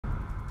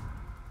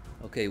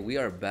Okay, we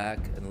are back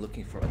and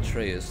looking for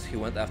Atreus. He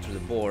went after the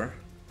boar.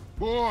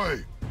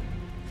 Boy!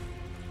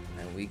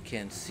 And we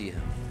can't see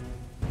him.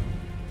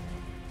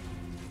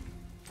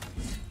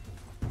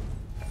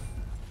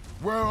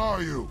 Where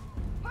are you?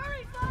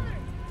 Hurry, Father!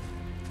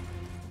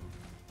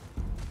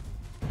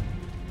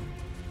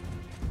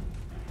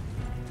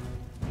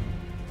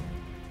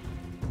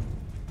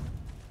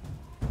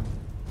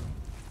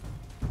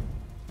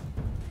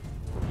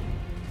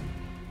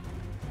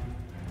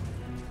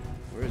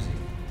 Where is he?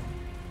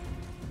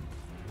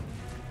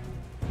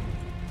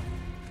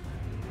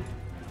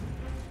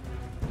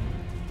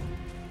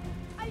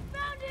 I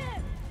found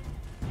him!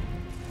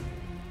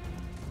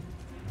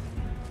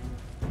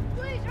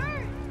 Please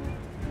hurry!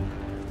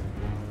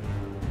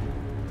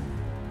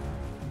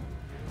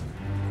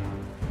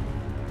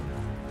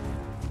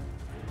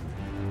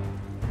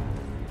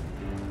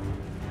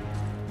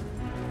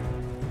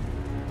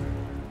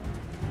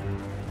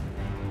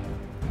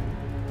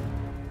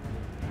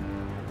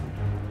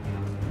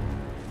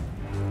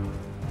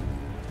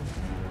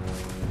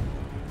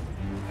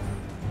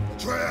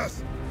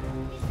 Atreus!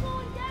 He's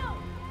slowing down!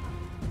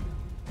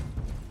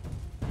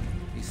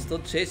 He's still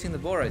chasing the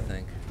boar, I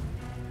think.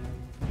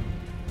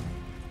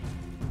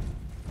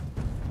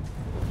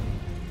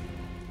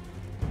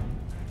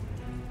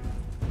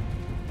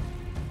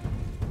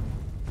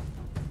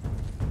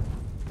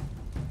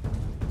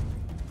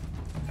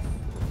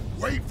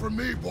 Wait for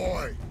me,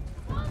 boy!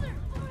 Father,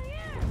 over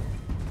here!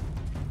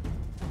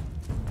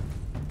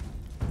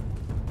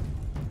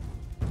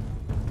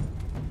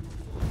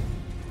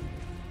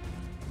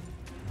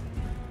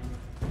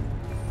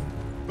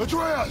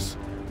 Atreus!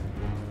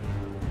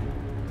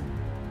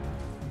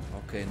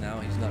 Okay, now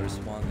he's not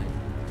responding.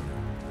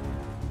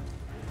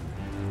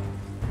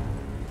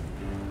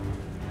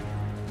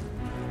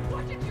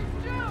 What did you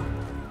do?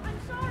 I'm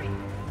sorry!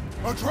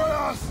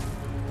 Atreus!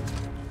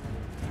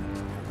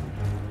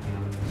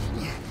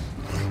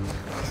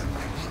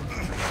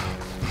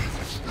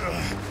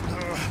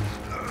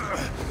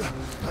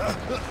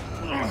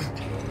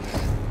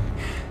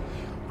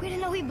 We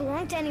didn't know he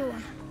belonged to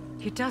anyone.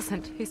 He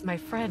doesn't. He's my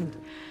friend.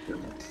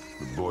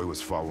 The boy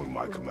was following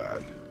my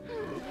command.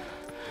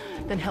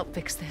 Then help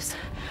fix this.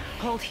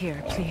 Hold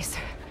here, please.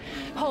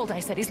 Hold, I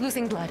said. He's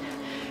losing blood.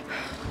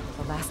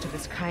 The last of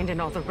his kind in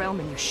all the realm,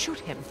 and you shoot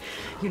him.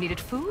 You needed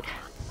food?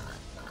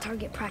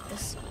 Target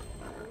practice.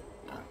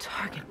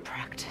 Target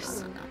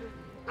practice.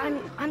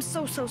 I'm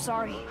so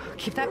sorry.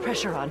 Keep that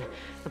pressure on.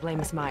 The blame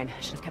is mine.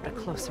 I should have kept a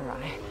closer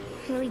eye.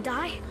 Will he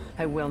die?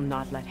 I will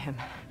not let him.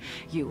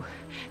 You,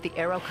 the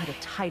arrow cut a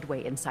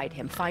tideway inside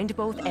him. Find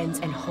both ends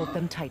and hold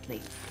them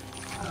tightly.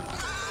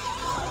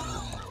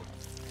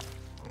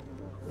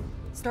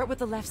 Start with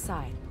the left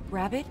side.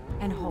 Grab it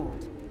and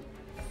hold.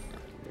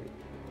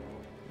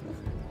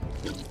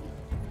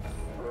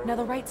 Now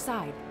the right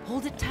side.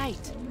 Hold it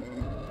tight.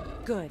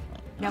 Good.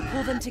 Now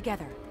pull them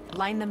together.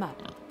 Line them up.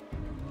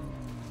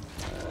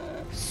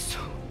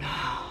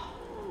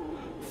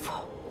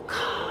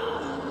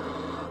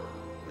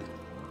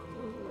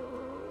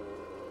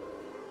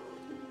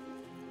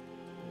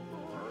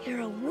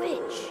 You're a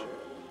witch.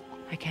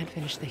 I can't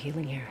finish the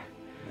healing here.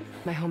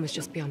 My home is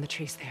just beyond the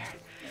trees there.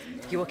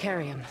 You will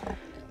carry him.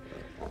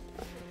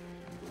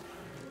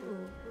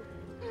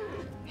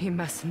 He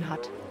must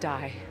not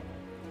die.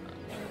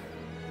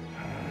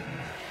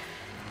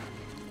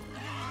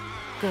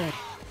 Good.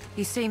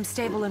 He seems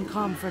stable and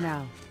calm for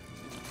now.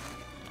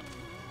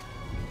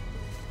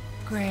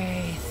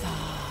 Great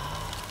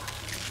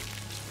thought.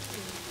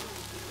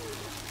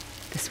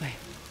 This way.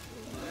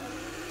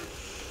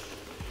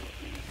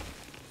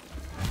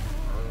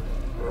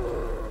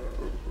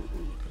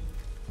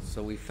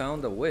 So we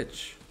found a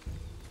witch.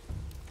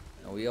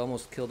 And we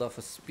almost killed off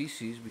a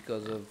species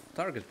because of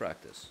target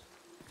practice.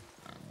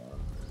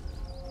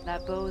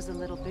 That bow's a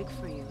little big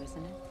for you,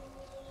 isn't it?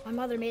 My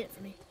mother made it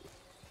for me.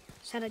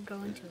 Said I'd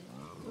grow into it.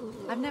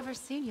 I've never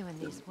seen you in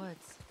these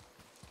woods.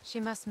 She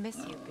must miss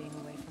you being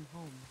away from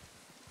home.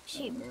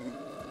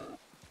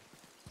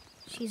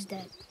 She's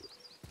dead.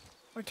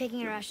 We're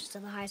taking her ashes to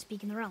the highest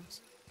peak in the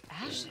realms.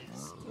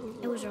 Ashes?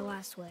 It was her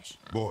last wish.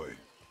 Boy,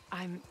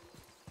 I'm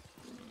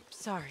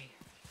sorry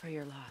for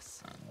your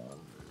loss.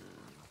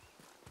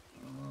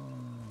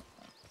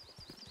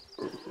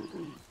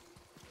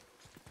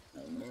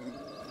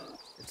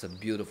 It's a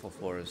beautiful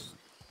forest,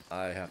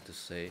 I have to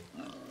say.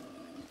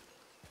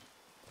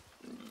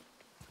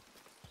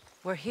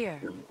 We're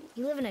here.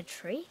 You live in a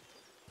tree?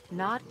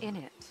 Not in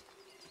it.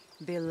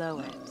 Below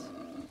it.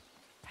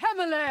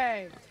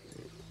 Hemele!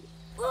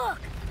 Look!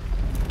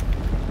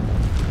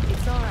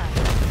 It's all right.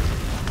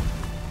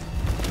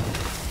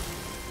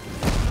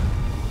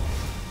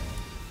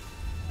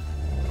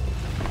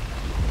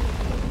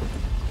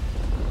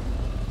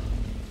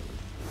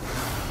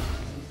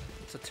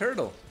 It's a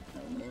turtle.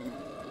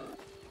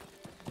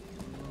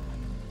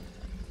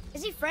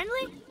 Is he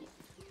friendly?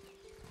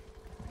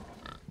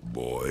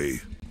 boy.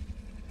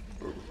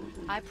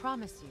 I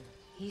promise you,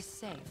 he's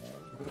safe.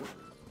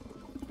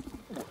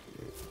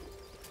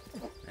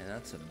 And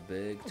that's a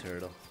big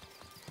turtle.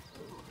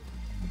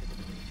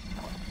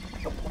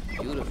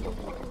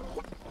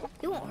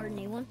 hurt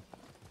anyone.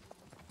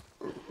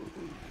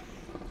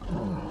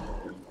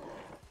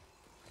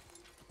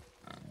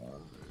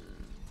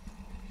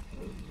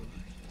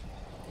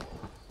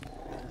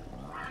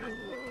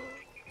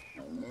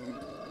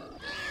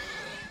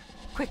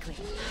 Quickly.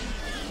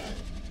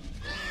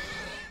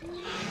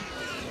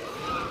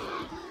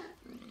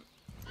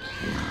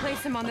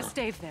 Place him on the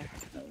stave there.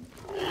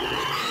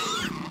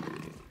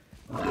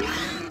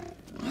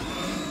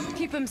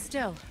 Keep him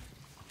still.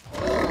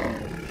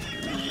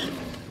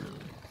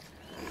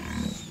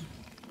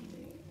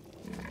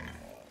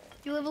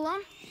 You live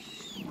alone?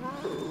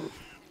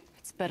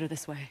 It's better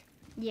this way.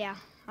 Yeah,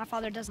 my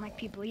father doesn't like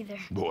people either.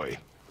 Boy,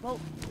 Well,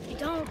 you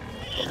don't.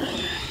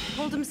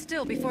 Hold him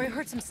still before he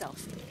hurts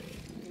himself.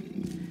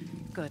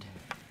 Good.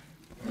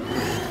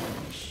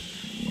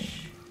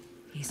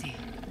 Easy.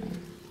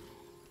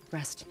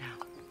 Rest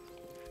now.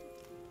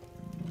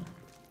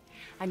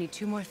 I need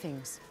 2 more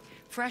things.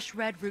 Fresh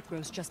red root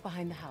grows just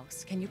behind the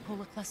house. Can you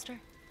pull a cluster?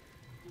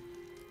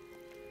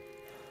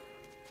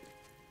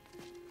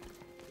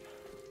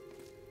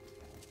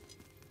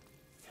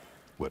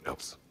 what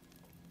else?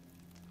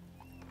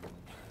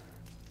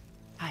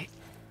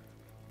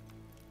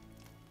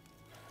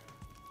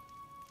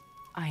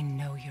 I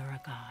know you're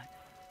a god.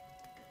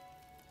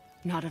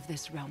 Not of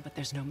this realm, but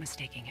there's no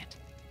mistaking it.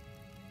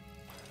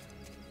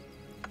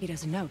 He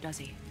doesn't know, does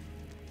he?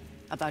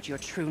 About your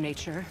true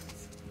nature?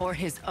 Or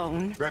his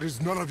own? That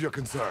is none of your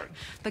concern.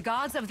 The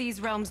gods of these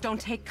realms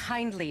don't take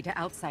kindly to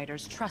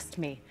outsiders, trust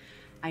me.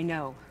 I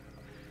know.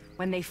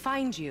 When they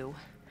find you,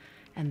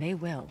 and they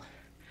will,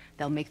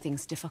 they'll make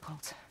things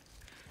difficult.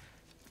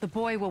 The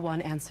boy will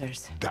want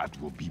answers. That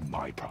will be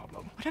my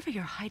problem. Whatever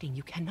you're hiding,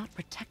 you cannot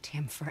protect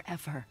him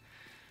forever.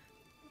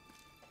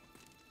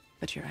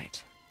 But you're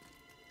right.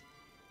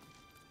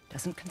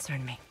 Doesn't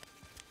concern me.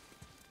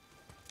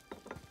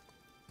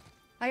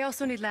 I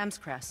also need lamb's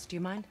cress. Do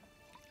you mind?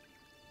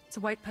 It's a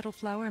white petal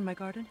flower in my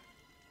garden.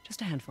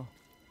 Just a handful.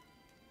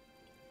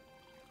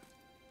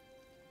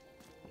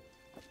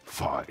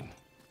 Fine.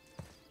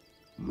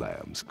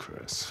 Lamb's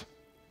cress.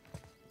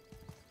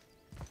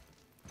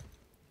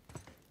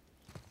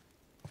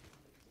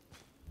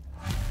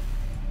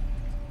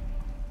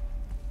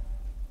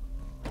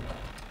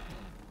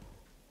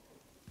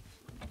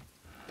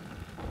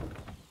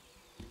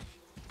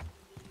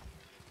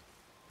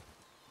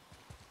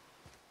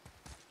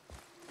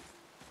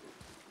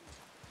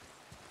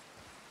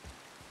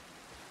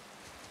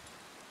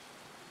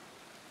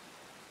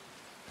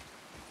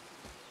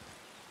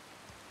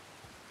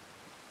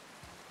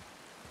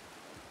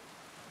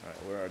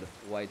 Alright, where are the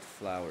white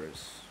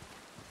flowers?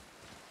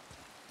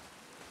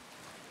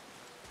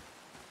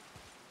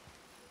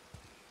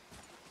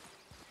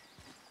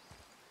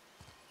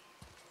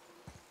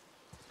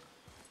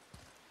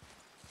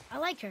 I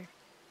like her.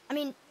 I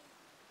mean,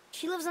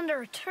 she lives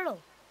under a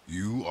turtle.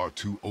 You are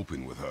too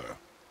open with her.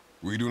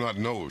 We do not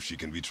know if she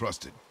can be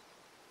trusted.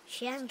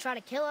 She hasn't tried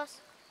to kill us.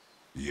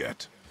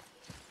 Yet.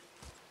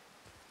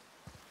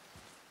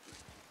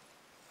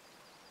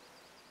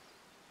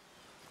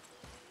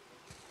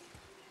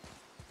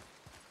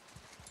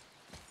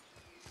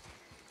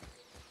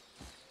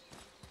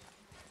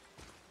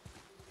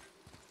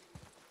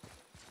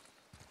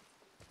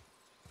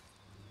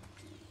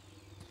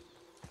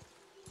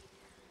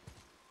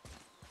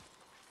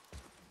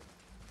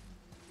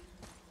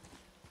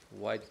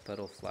 White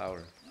petal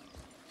flower.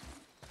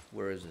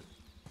 Where is it?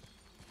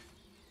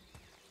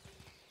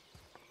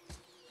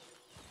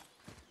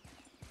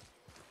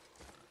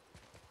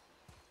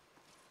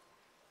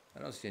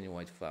 I don't see any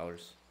white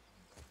flowers.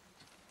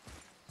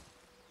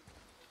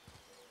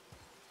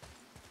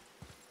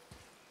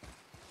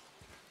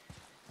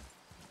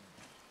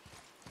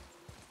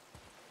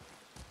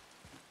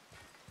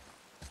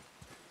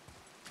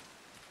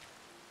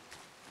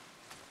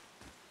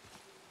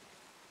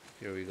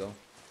 Here we go.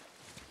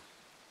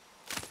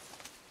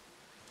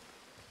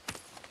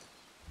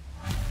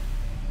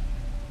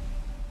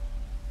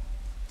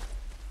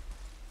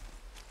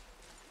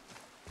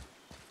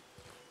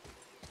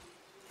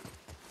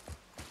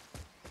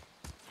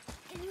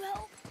 Can you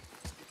help?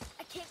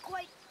 I can't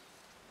quite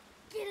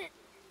get it.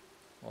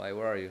 Why,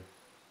 where are you?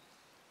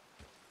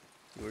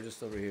 You were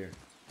just over here.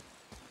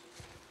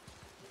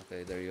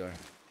 Okay, there you are.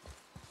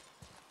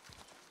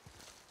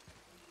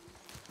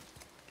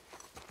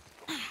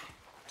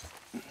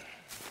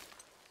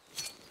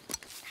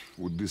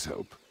 Would this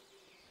help?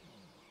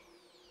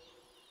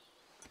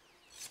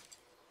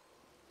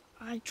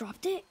 I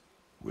dropped it?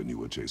 When you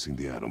were chasing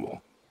the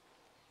animal.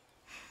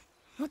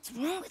 What's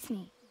wrong with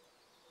me?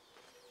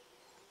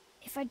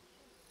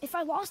 If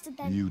I lost it,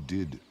 then... You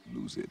did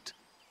lose it.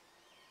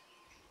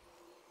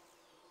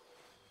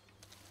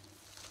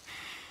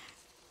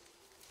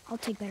 I'll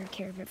take better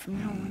care of it from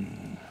now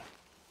on.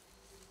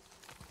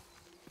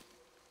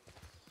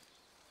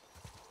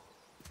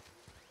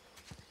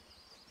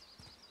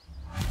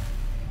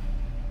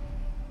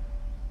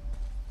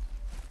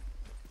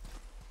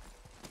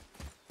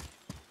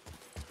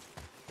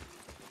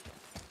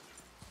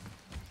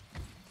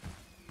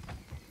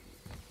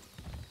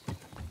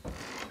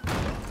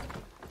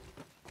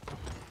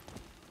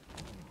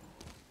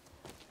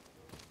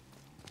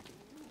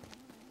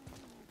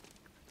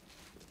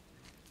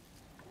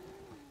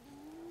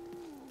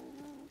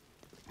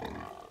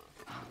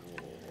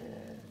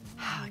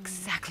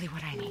 exactly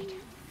what I need.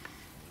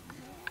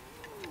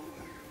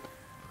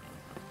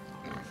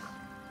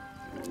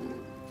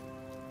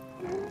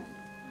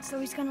 So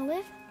he's gonna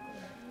live?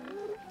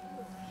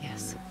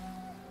 Yes.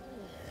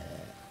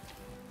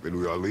 Then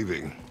we are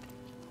leaving.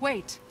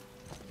 Wait.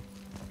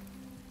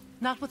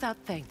 Not without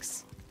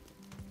thanks.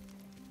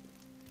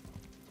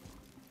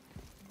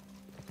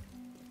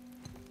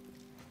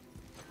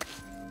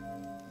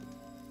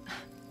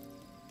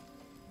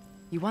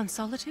 You want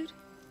solitude?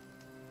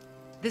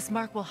 This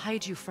mark will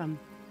hide you from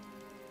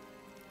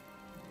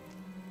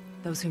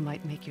those who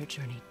might make your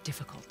journey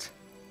difficult.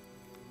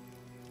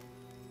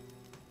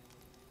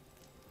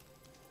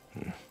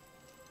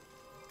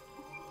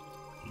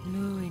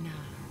 Luina.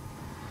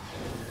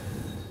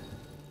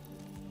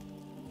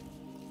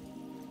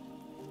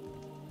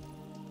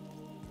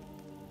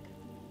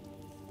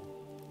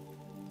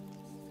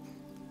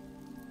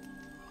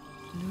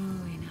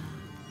 Luina.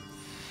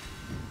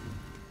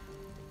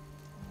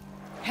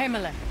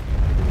 Himalaya.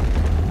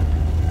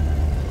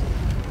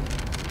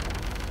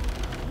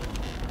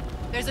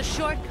 There's a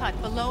shortcut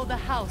below the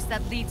house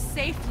that leads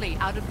safely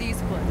out of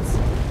these woods.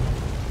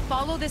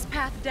 Follow this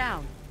path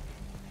down,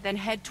 then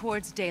head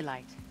towards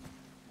daylight.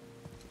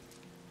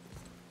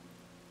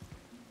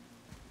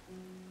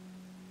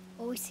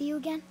 Will we see you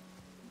again?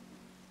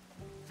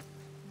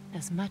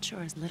 As much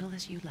or as little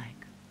as you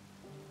like.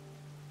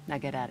 Now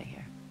get out of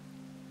here.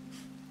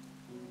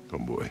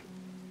 Come, boy.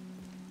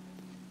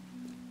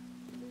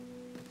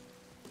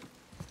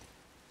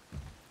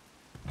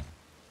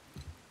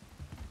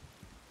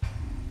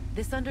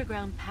 This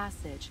underground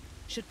passage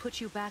should put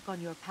you back on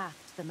your path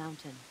to the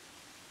mountain.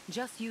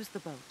 Just use the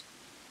boat.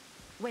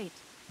 Wait,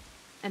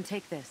 and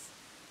take this.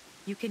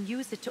 You can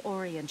use it to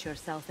orient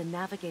yourself and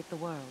navigate the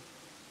world.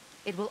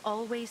 It will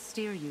always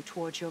steer you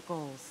towards your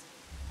goals.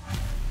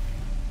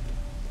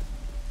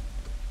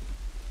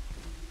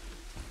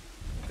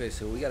 Okay,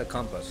 so we got a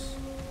compass.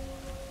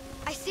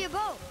 I see a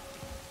boat.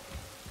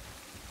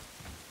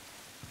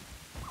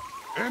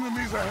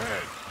 Enemies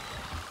ahead!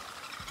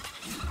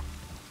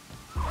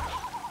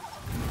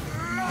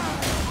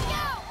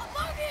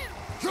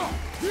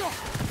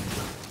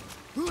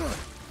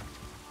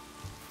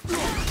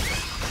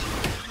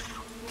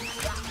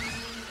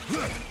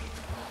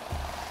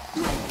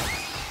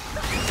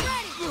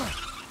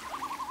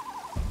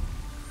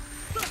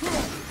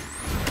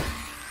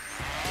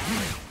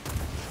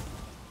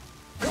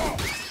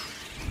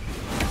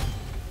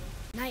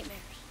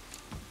 Nightmares.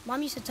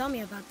 Mom used to tell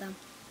me about them.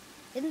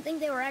 Didn't think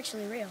they were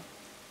actually real.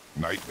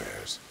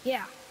 Nightmares.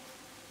 Yeah.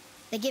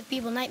 They give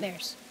people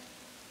nightmares.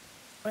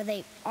 Or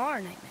they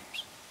are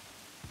nightmares.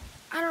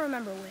 I don't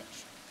remember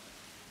which.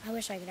 I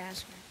wish I could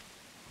ask her.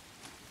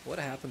 What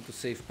happened to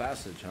safe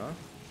passage, huh?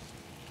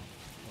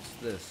 What's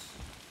this?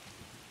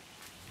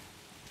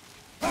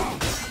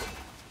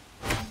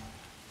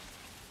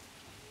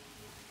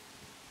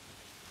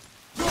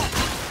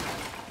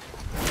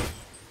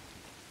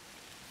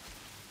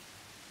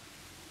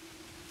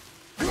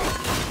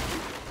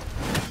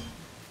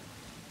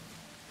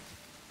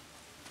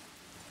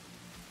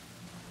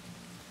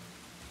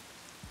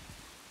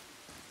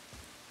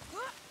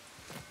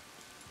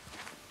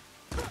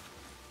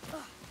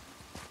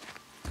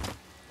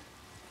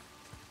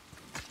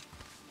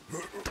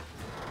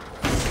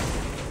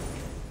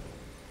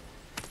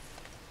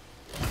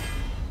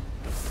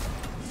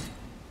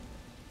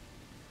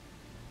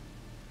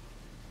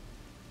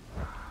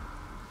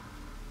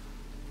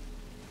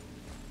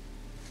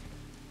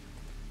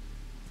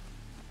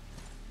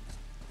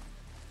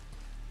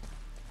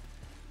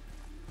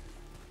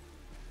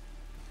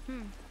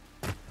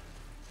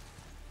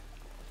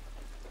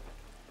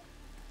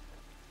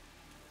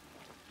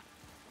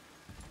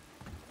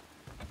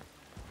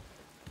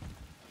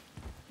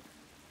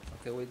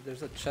 Okay, wait,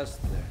 there's a chest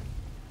there.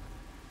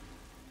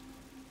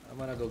 I'm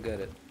gonna go get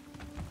it.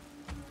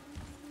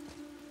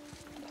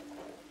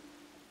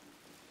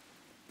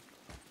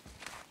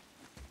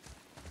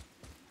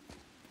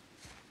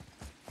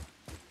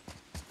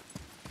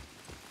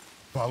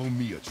 Follow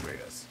me,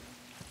 Atreus.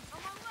 On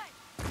my way.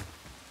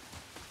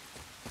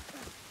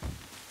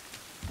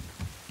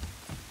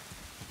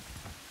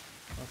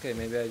 Okay,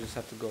 maybe I just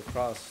have to go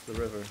across the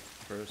river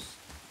first.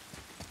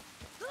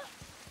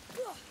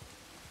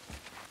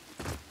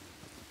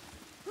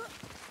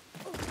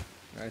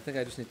 I think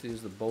I just need to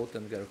use the boat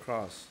and get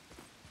across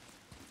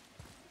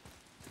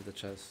to the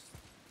chest,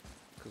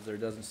 because there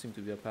doesn't seem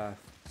to be a path.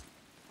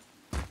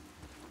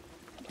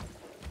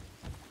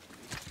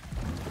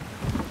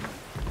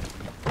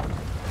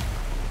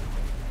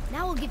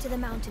 Now we'll get to the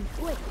mountain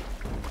quick.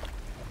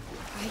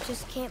 I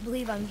just can't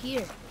believe I'm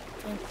here,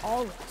 and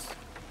all this.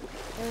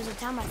 There was a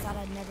time I thought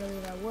I'd never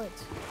leave our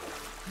woods.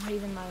 Not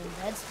even my own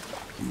bedside.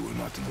 You were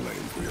not to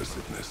blame for your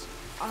sickness.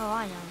 Oh,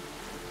 I know.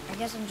 I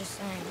guess I'm just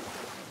saying.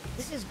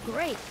 This is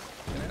great.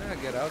 Can I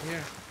get out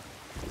here?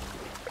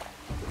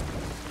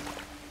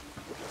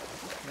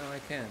 No, I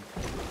can't.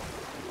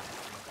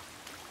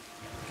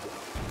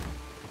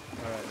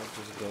 Alright, let's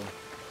just go.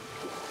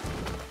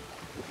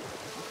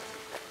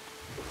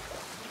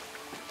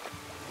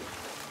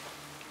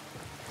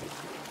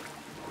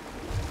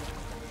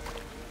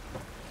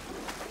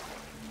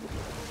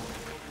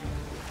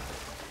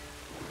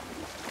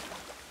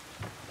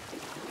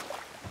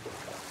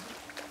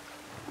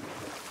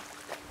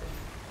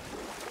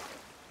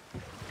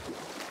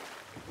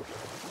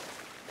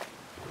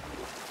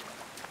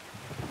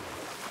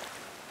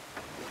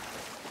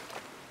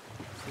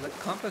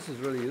 compass is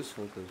really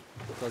useful because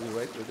it tells you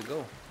right where to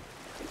go.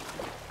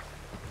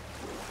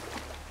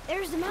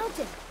 There's the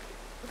mountain.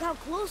 Look how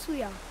close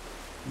we are.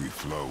 We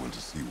flow into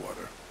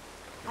seawater.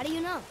 How do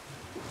you know?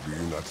 Do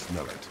you not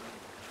smell it?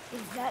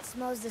 If that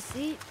smells the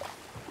sea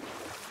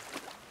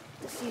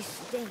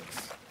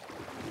stinks.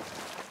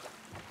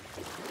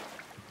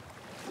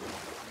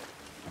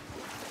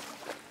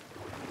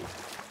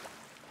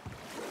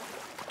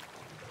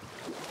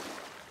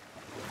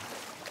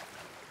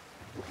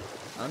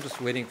 I'm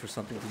just waiting for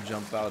something to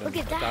jump out and Look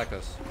at that. attack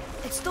us.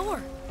 It's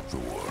Thor.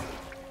 Thor,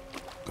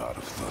 god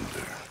of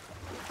thunder.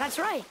 That's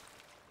right.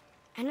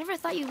 I never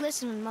thought you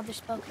listened when Mother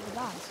spoke of the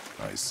gods.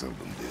 I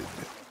seldom did.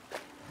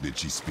 Did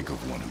she speak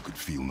of one who could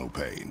feel no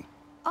pain?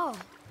 Oh.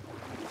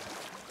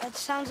 That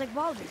sounds like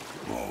Baldur.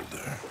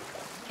 Baldur.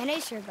 An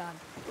Aesir god.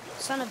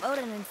 Son of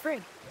Odin and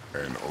Frigg.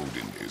 And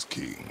Odin is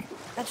king.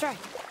 That's right.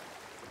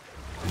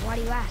 Why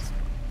do you ask?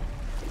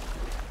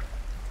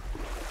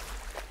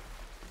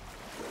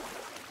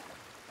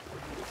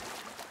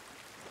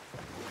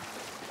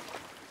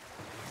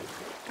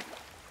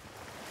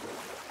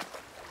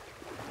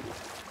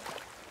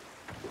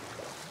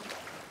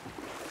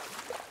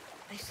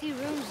 I see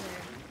rooms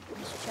there.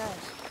 This chest.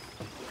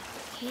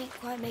 Can't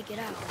quite make it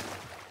out.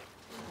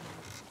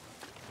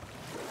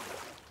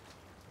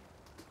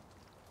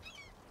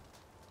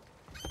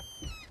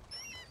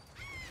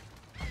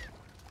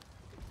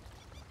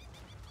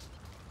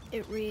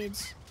 It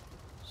reads,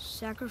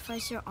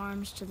 sacrifice your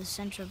arms to the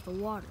center of the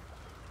water.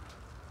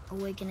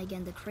 Awaken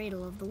again the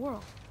cradle of the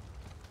world.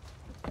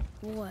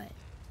 What?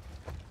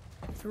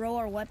 Throw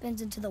our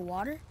weapons into the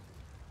water?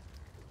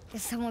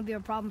 Guess that won't be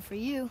a problem for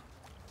you.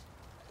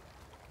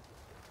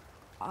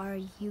 Are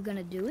you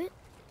gonna do it?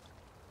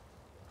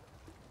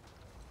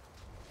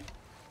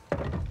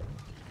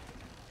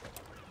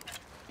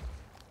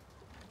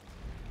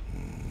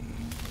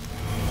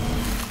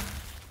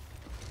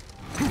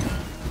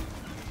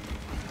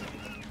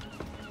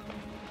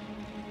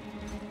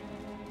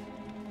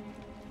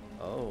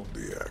 Oh.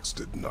 The axe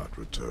did not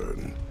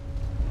return.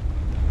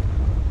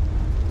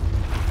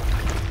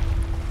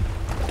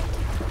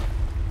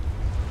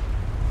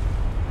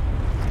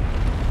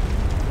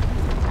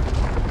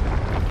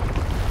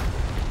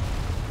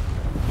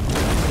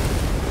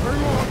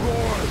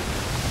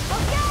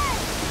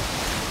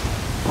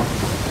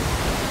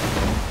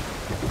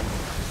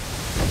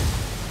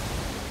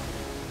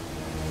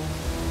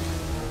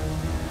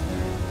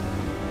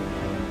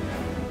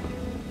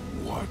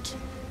 What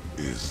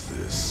is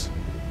this?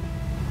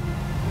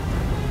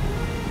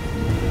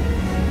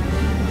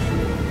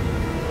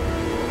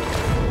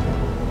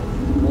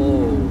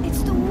 Whoa.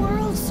 It's the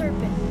world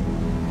serpent.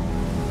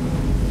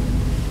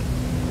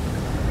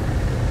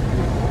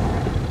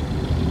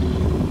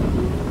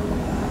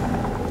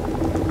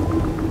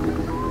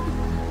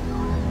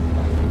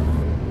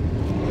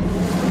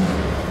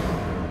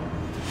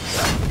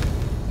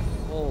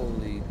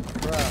 Holy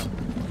crap.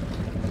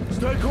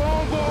 Stay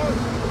calm, boy!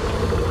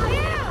 I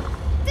am!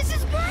 This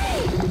is great!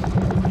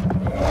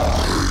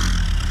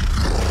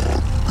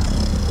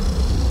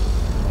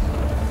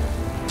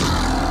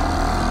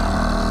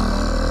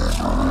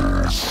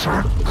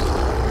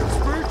 It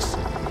speaks?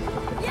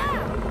 Yeah!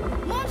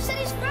 Mom said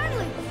he's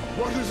friendly!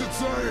 What does it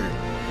say?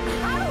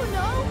 I don't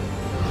know!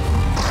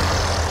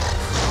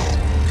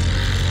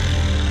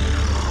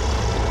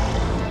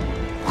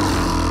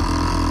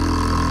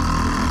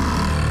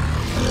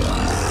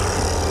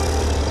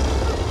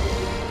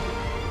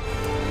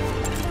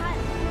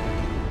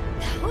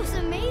 That was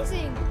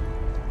amazing!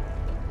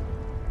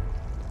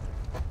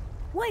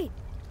 Wait!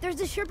 There's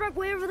the shipwreck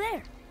way over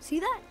there. See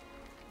that?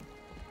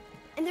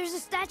 And there's a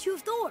statue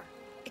of Thor.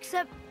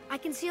 Except I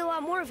can see a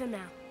lot more of him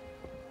now.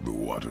 The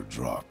water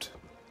dropped,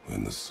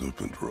 and the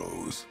serpent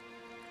rose.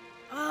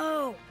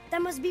 Oh,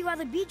 that must be why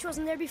the beach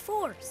wasn't there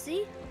before,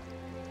 see?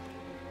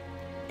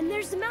 And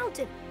there's the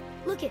mountain.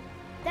 Look it,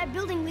 that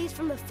building leads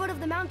from the foot of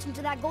the mountain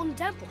to that golden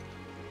temple.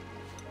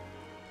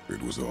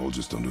 It was all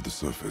just under the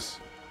surface.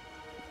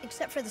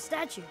 Except for the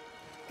statue.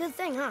 Good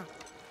thing, huh?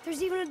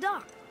 There's even a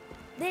dock.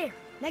 There,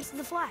 next to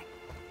the flag.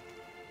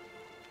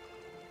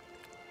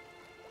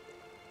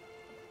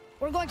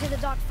 We're going to the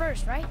dock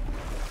first, right?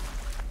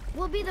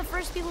 We'll be the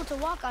first people to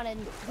walk on it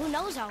in who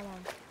knows how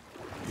long.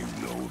 You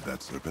know of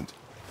that serpent?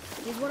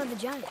 He's one of the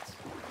giants.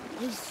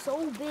 He's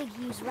so big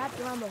he's wrapped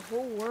around the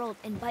whole world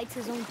and bites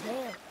his own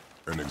tail.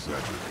 An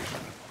exaggeration.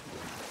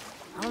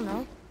 I don't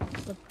know.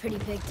 Looked pretty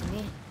big to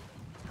me.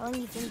 How long do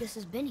you think this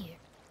has been here?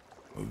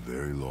 A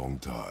very long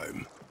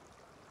time.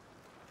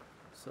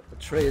 So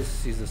Atreus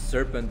sees the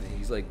serpent and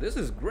he's like, this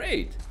is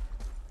great.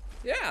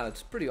 Yeah,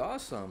 it's pretty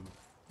awesome.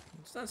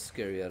 It's not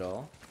scary at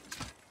all.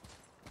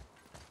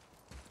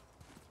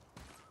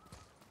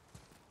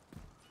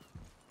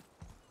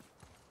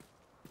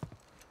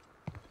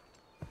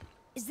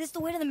 Is this the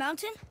way to the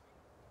mountain?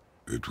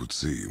 It would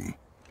seem.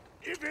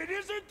 If it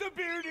isn't the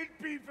bearded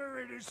beaver,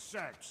 it is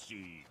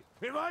Sackseed.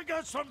 Have I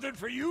got something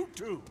for you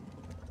too?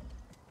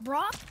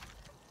 Brock?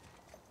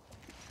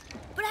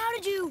 But how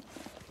did you...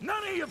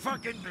 None of your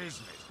fucking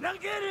business. Now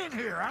get in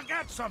here. I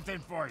got something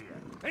for you.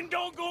 And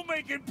don't go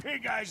making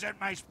pig eyes at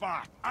my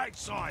spot. I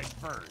saw it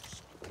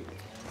first.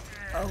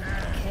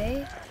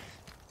 Okay.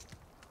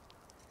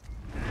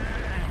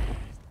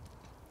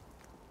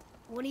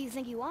 What do you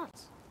think he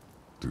wants?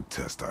 To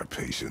test our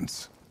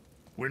patience.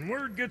 When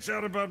word gets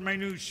out about my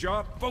new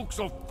shop, folks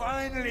will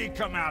finally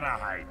come out of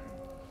hiding.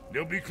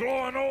 They'll be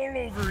clawing all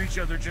over each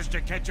other just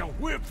to catch a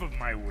whiff of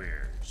my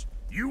wares.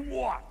 You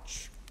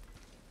watch.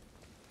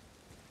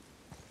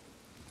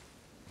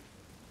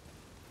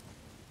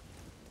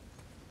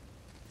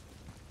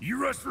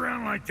 You rush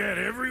around like that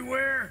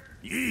everywhere?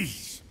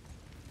 Yeesh.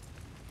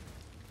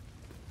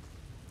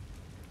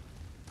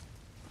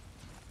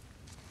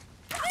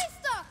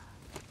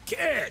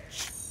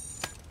 Catch!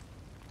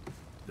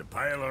 The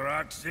pile of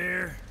rocks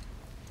there?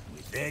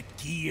 With that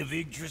key of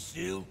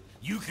Yggdrasil,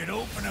 you can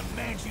open a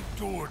magic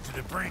door to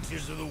the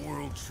branches of the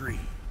World Tree.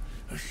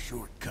 A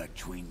shortcut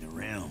between the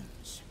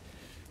realms.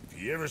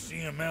 If you ever see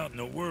him out in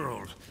the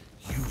world,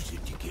 use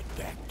it to get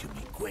back to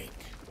me quick.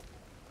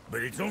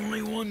 But it's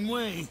only one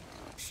way.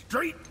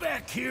 Straight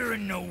back here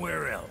and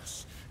nowhere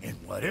else. And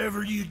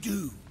whatever you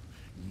do,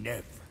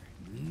 never,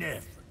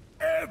 never,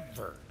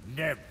 ever,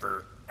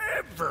 never,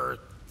 ever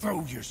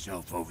throw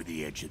yourself over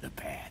the edge of the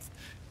path,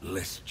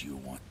 lest you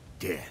want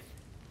death.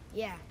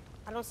 Yeah,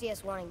 I don't see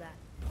us wanting that.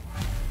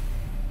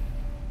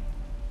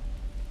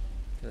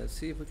 Okay, let's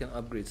see if we can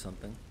upgrade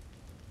something.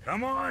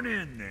 Come on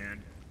in,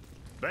 then.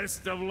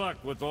 Best of luck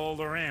with all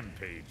the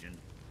rampaging.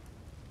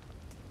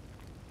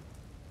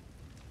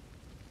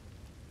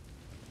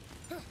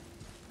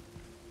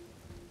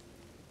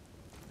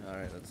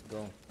 Alright, let's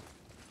go.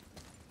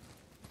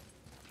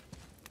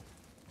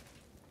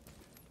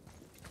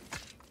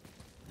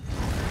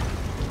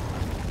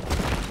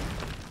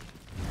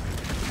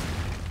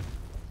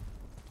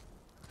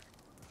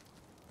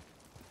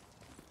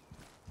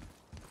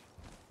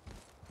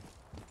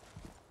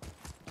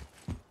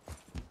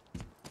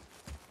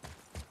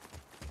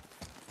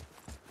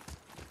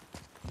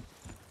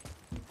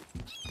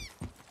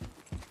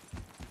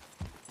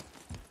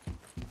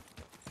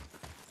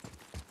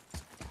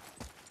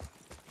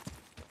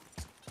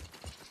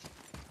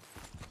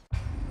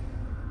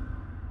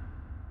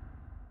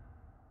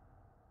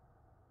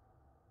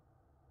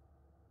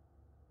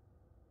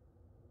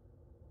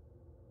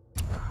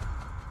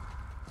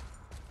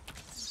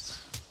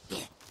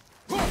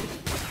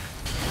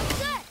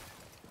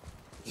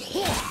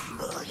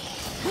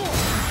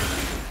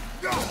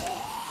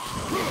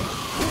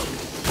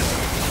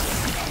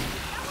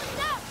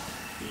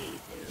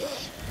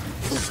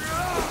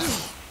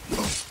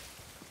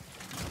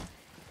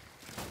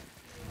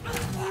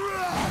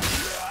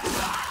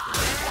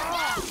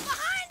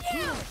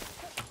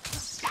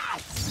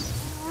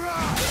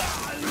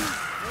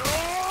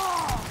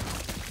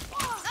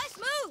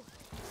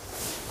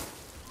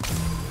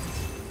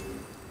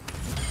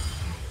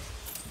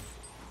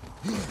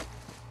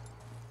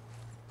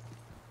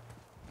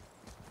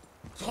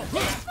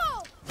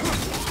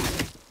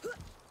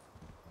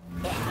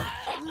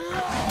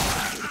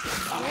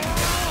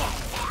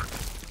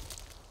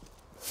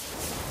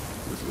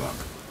 With luck,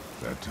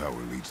 that tower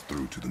leads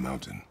through to the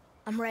mountain.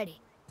 I'm ready.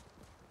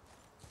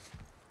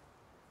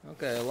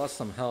 Okay, I lost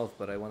some health,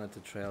 but I wanted to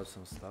try out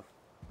some stuff.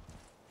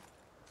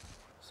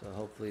 So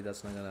hopefully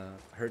that's not gonna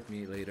hurt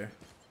me later.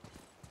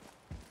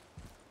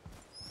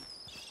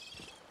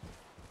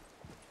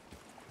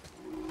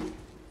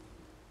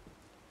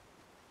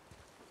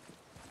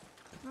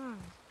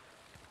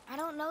 I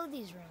don't know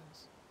these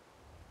runes.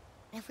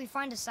 If we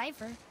find a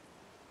cipher,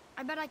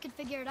 I bet I could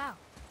figure it out.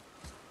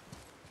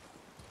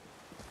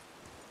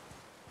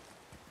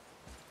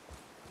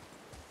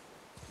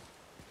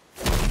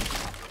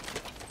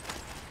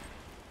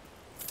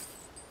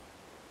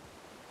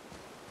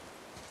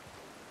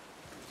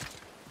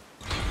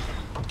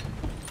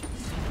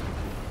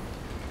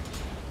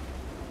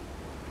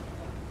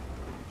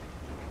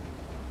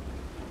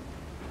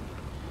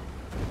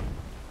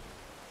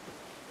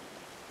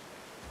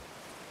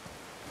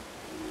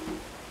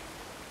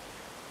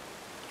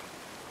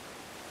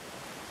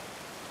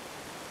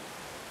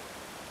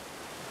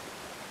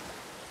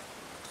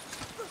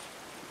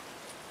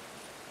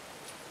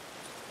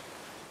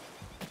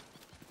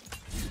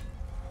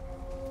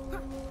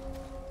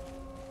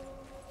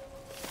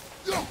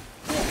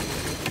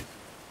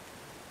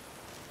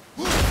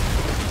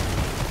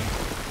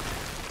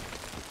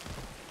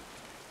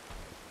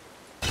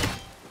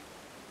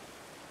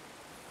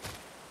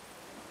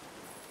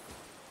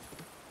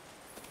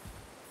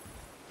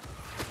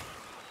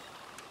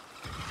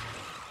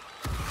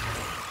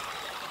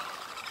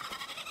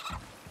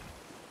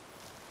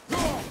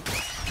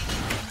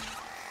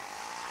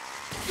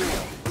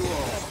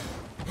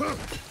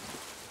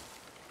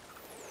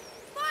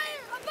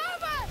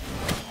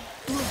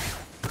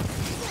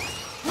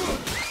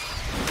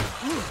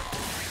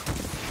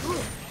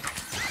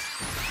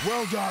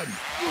 Well done!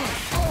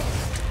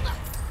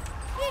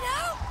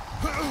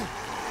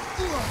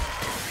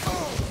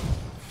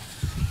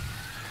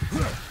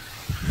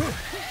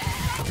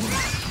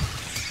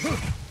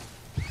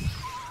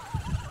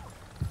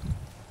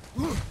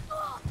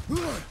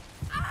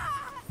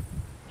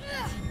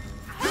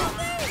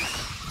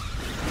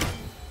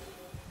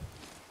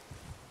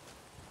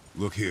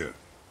 Here.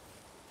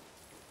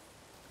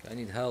 I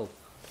need help.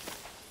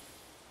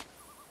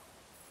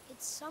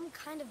 It's some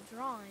kind of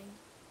drawing.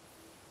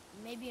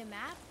 Maybe a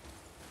map?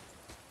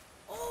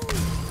 Oh!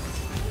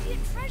 Maybe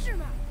a treasure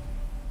map!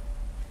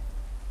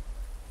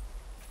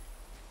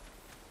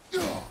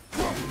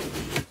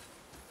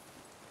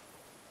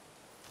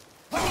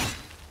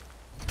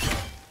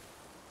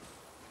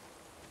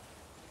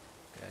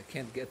 Okay, I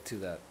can't get to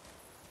that.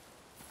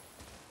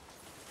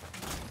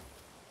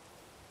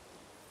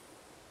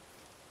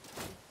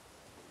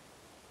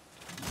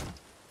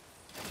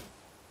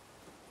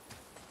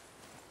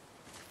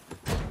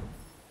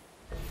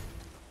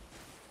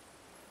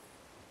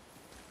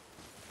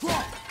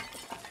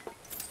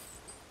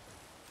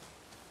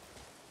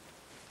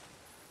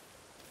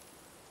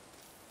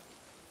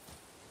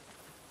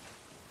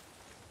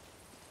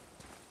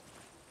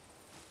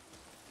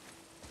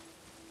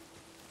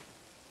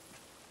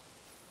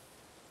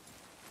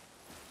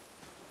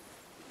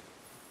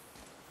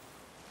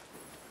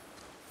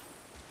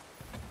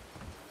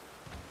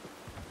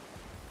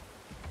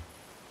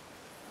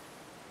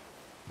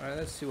 Alright,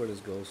 let's see where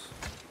this goes.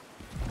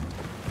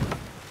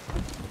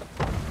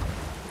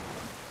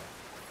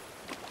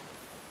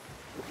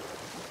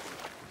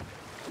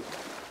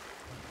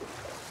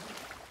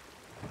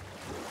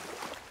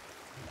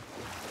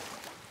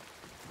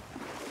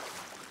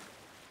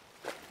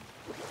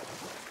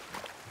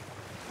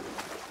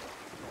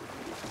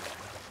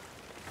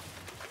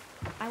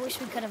 I wish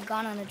we could have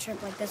gone on a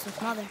trip like this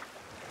with Mother.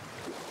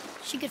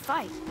 She could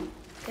fight,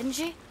 couldn't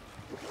she?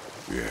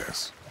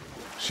 Yes.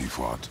 She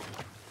fought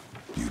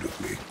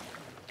beautifully.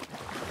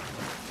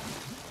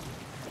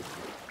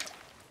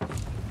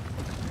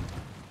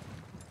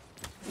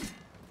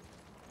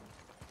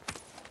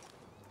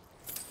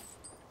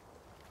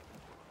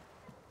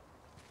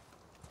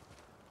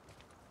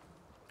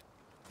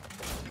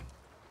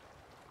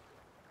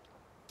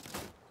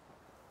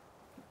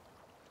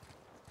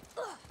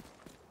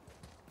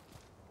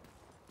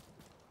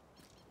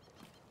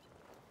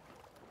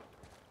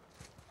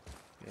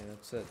 Okay,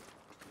 that's it.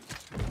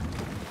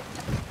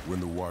 When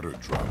the water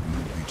dropped,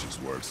 new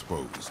beaches were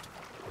exposed.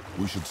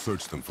 We should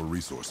search them for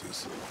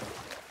resources.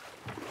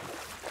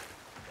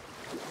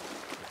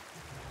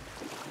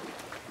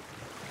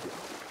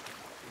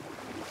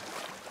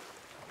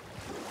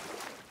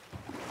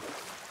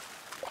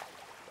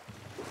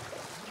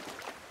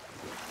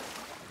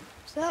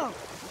 So,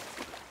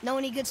 know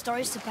any good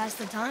stories to pass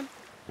the time?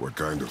 What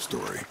kind of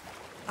story?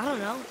 I don't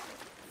know.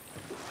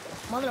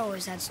 Mother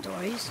always had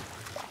stories.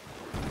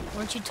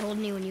 Weren't you told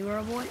any when you were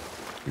a boy?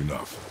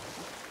 Enough.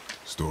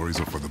 Stories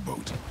are for the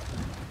boat.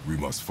 We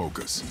must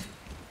focus.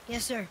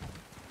 Yes, sir.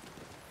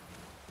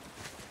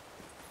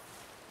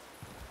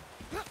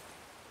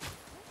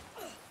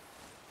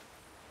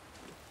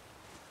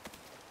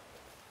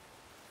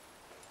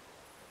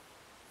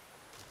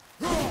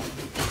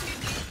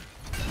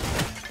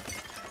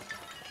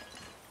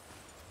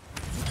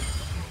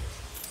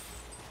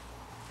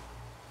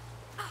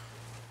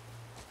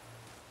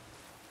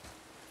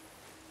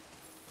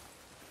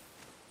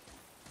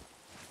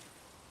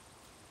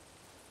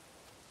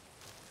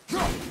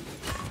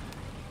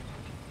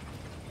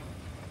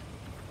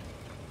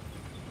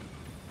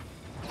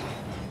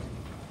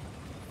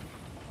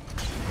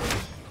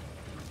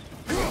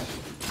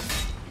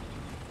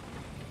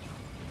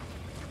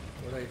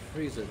 Where'd I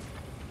freeze it?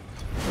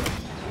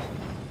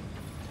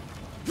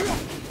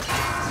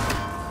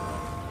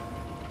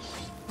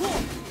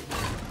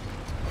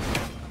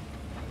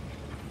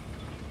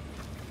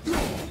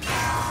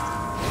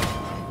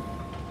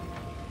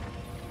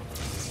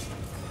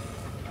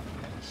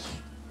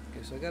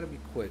 Okay, so I gotta be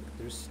quick.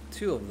 There's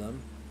two of them.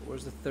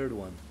 Where's the third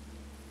one?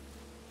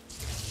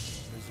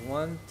 There's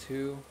 1,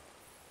 2,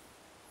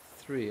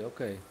 3.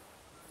 Okay.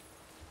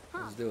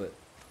 Let's do it.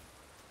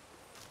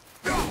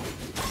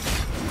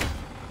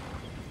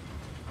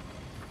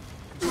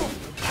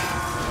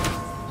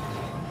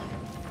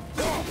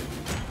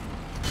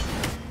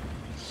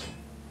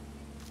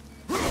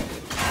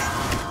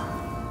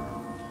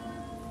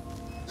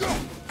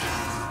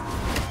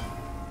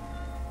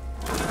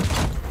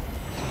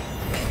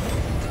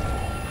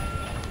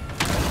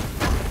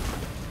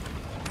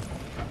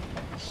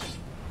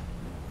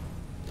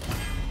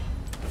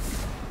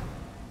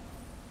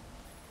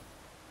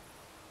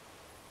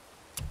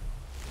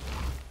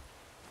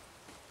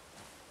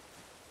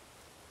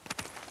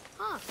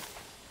 Huh.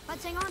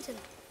 Let's hang on to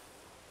them.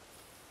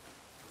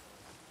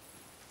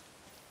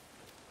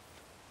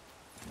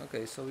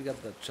 Okay, so we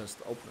got the chest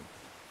open.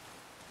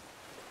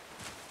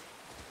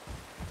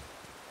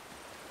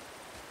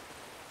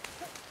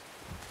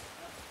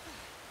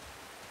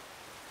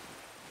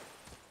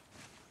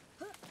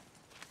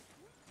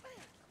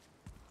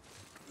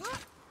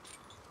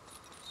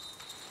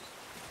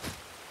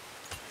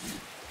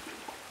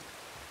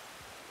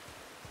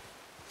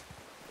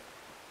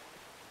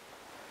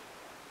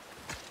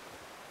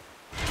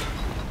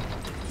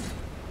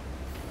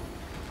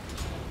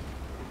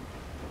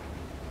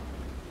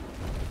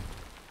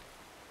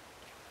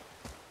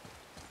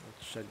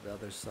 Check the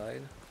other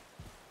side.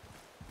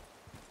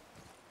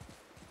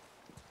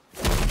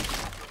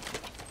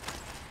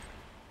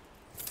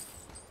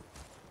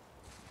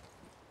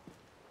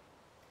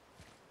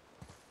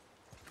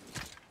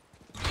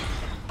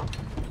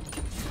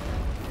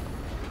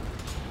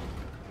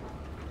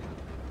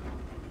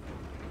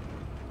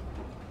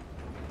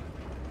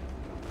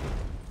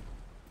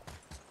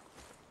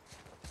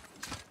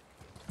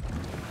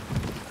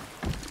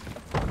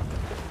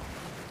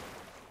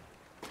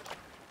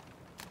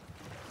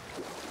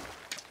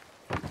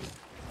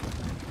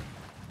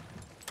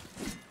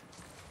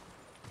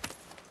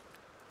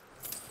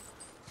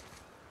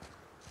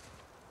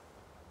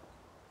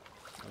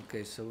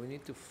 Okay, so we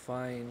need to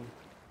find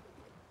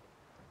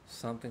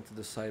something to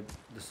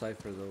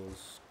decipher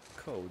those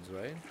codes,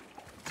 right?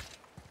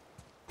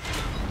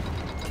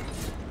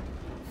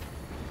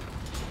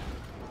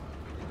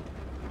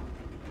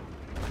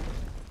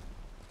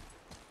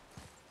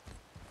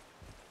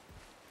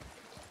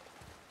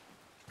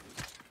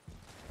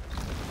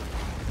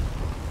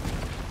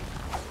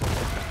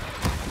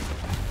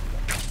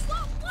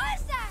 What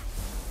was that?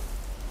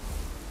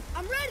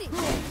 I'm ready.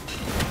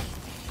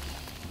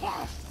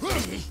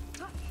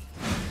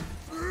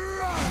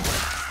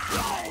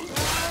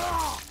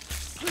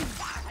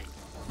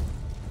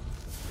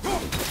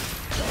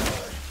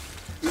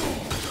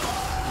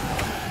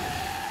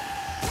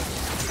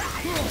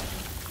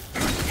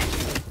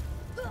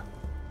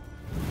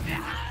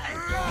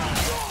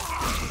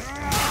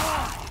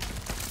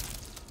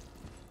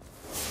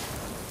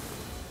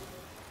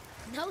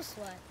 No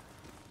sweat.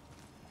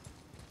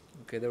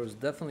 Okay, there was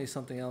definitely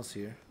something else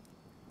here,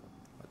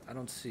 but I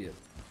don't see it.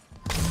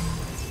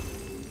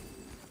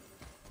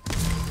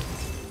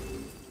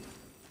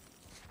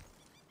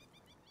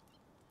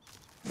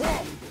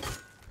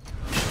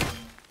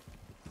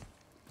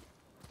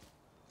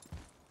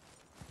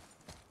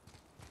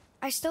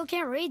 I still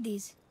can't read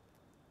these.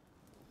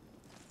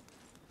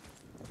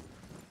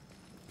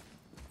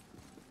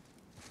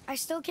 I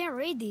still can't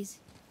read these.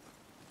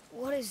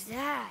 What is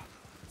that?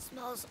 It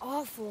smells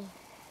awful.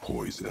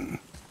 Poison.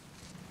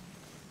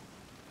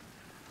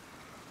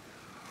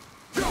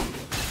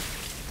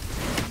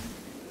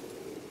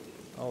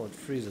 Oh, it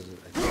freezes it,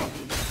 I think.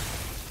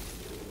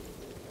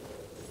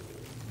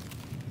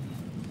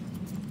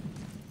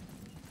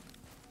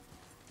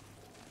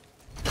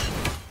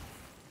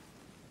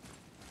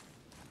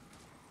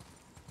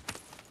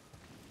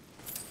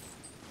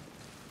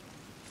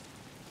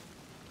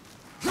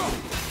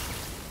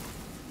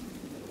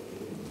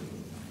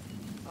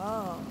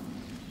 Oh.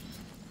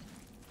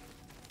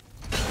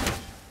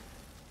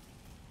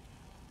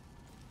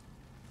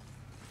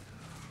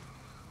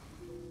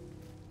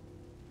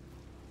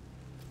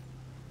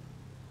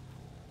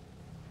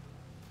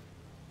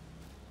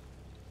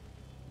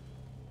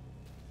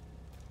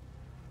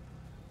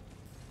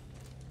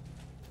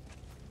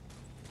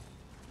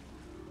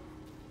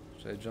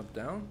 Should I jump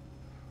down?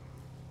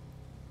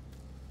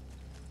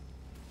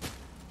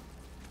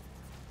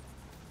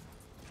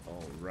 Oh,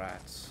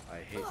 rats. I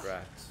hate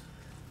rats.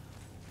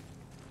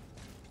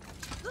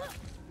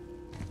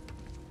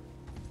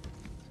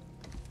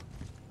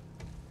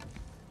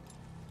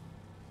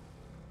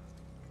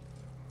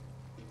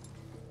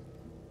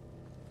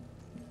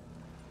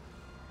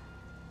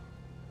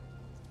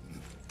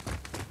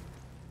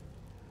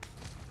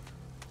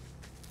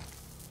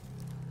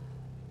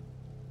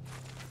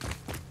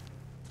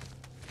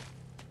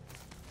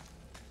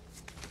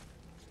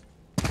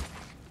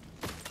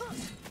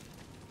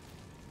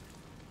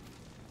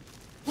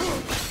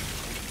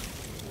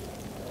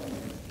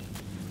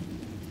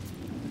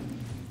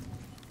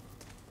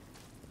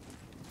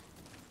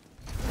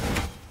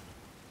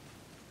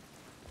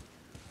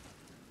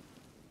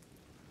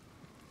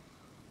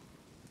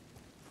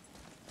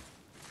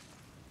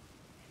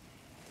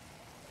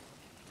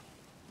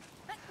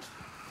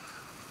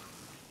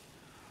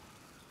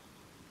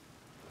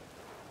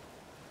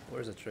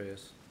 Where's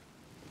Atreus?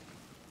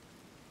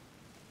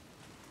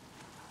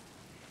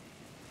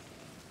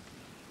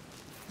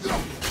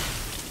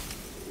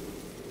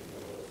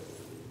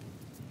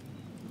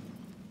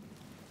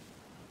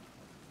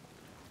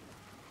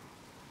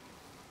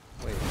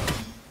 Wait.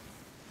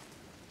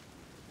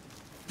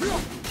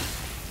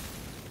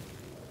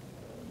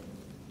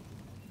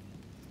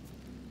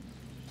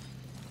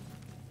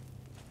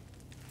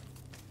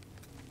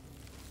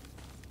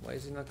 Why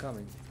is he not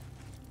coming?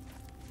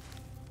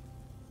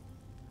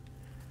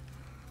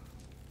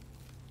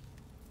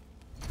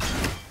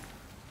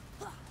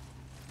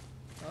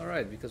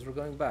 Alright, because we're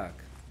going back.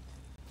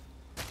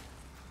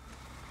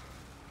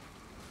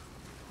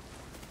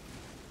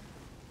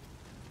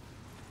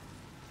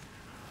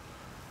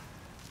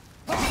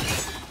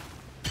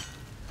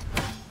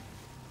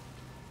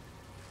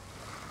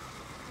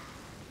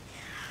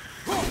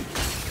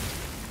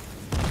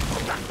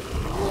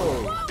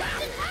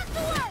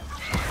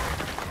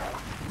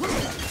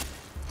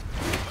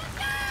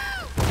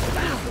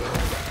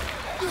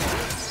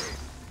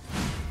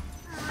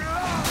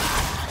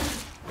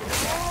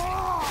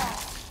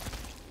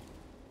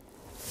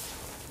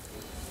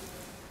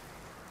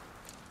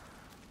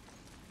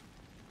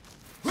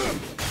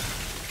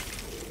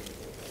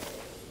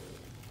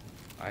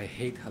 I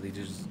hate how they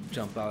just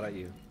jump out at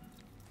you.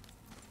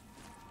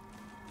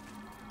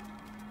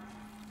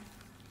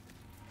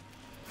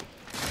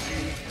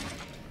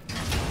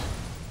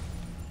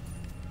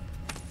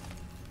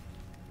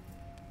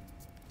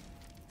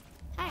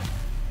 Hey,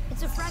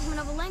 it's a fragment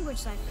of a language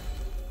cipher.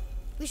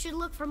 We should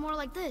look for more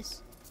like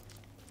this.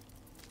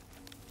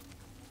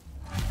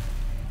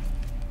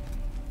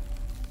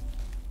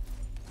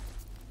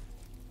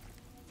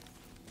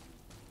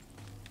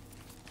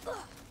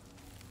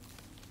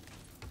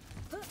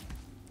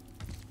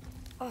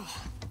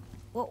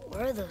 What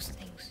were those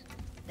things?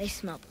 They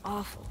smelled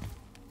awful.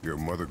 Your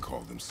mother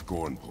called them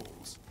scorn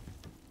poles.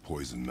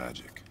 Poison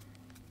magic.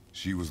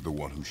 She was the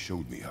one who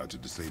showed me how to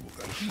disable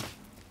them.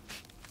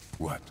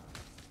 What?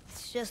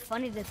 It's just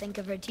funny to think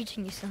of her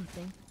teaching you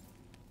something.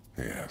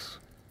 Yes.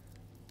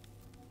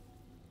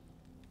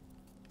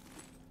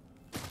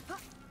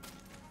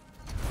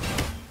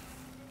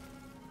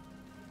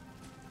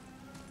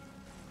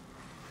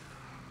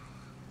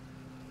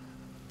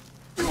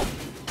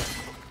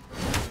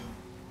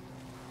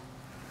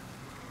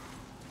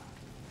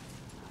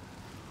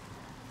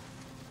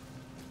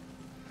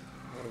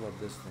 What about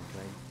this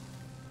thing?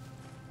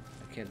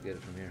 I can't get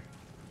it from here.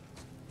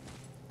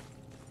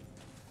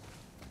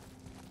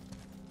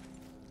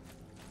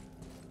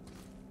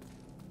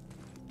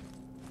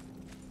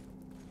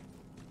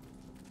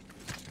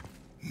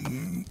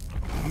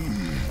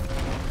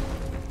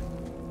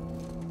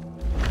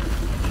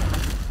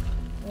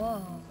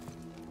 Whoa.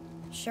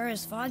 Sure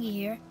is foggy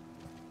here.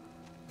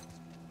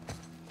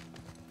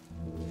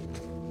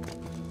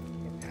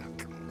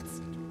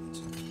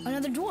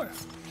 Another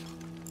dwarf.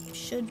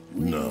 Should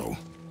we... No.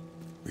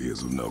 He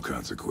is of no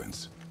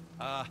consequence.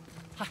 Hi,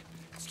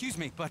 excuse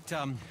me, but,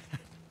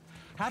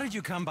 how did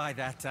you come by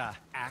that,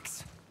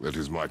 axe? That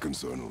is my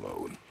concern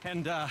alone.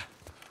 And,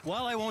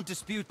 while I won't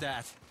dispute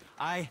that,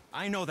 I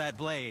know that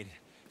blade.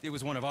 It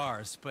was one of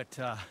ours, but,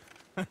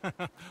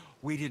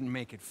 we didn't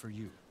make it for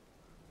you.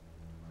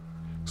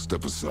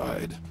 Step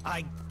aside.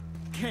 I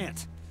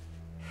can't.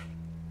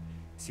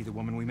 See, the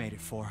woman we made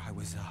it for, I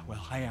was,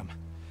 well, I am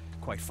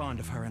quite fond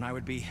of her, and I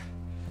would be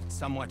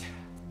somewhat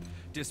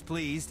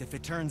displeased if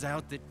it turns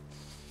out that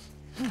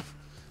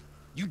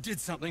you did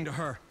something to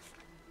her.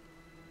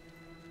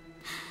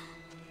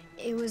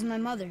 It was my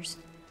mother's.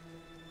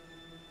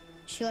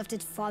 She left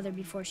its father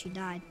before she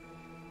died.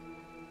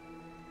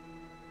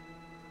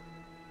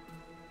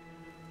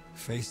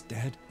 Face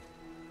dead?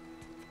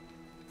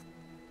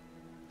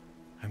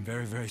 I'm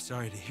very, very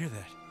sorry to hear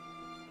that.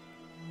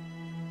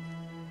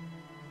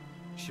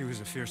 She was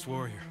a fierce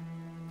warrior.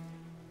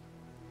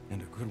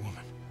 And a good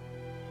woman.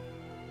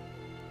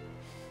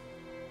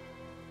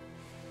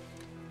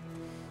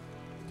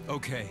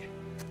 Okay.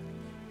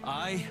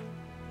 I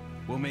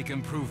will make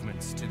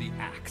improvements to the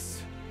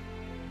axe.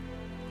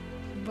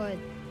 But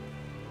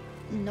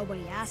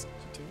nobody asked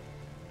you to.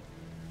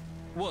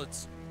 Well,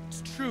 it's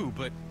true,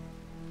 but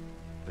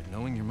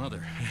knowing your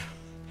mother,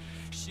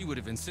 she would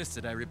have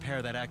insisted I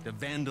repair that act of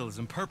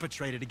vandalism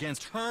perpetrated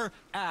against her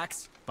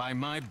axe by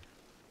my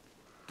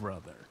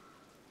brother.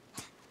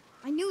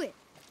 I knew it.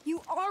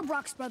 You are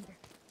Brock's brother.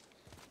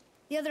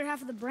 The other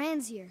half of the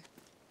brand's here.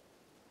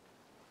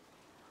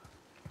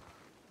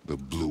 The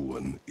blue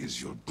one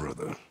is your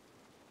brother.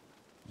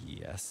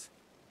 Yes.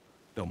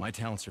 Though my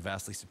talents are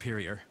vastly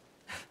superior.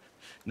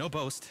 No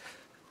boast.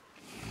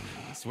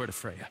 I swear to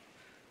Freya.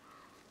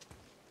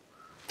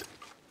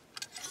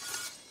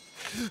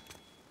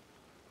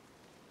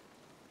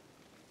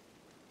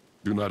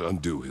 Do not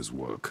undo his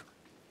work.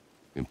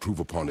 Improve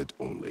upon it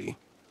only.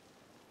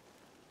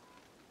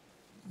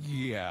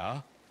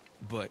 Yeah,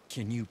 but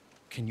can you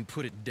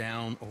put it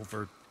down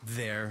over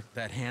there?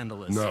 That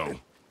handle is... No.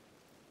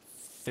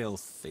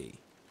 Filthy.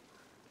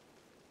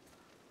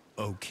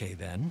 Okay,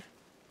 then.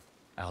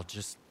 I will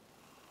just...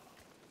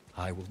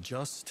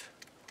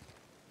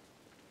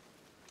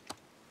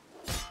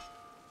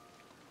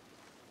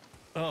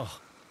 Oh.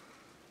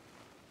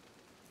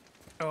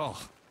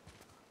 Oh.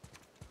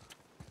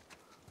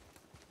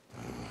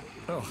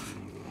 Oh.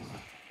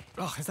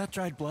 Oh, is that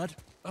dried blood?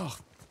 Oh.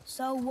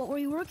 So, what were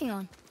you working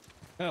on?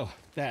 Oh,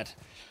 that.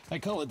 I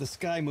call it the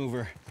Sky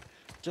Mover.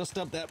 Just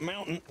up that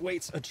mountain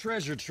waits a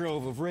treasure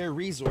trove of rare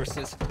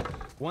resources.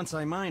 Once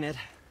I mine it,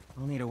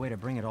 I'll need a way to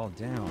bring it all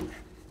down.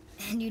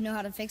 And you know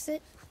how to fix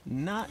it?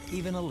 Not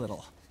even a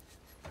little.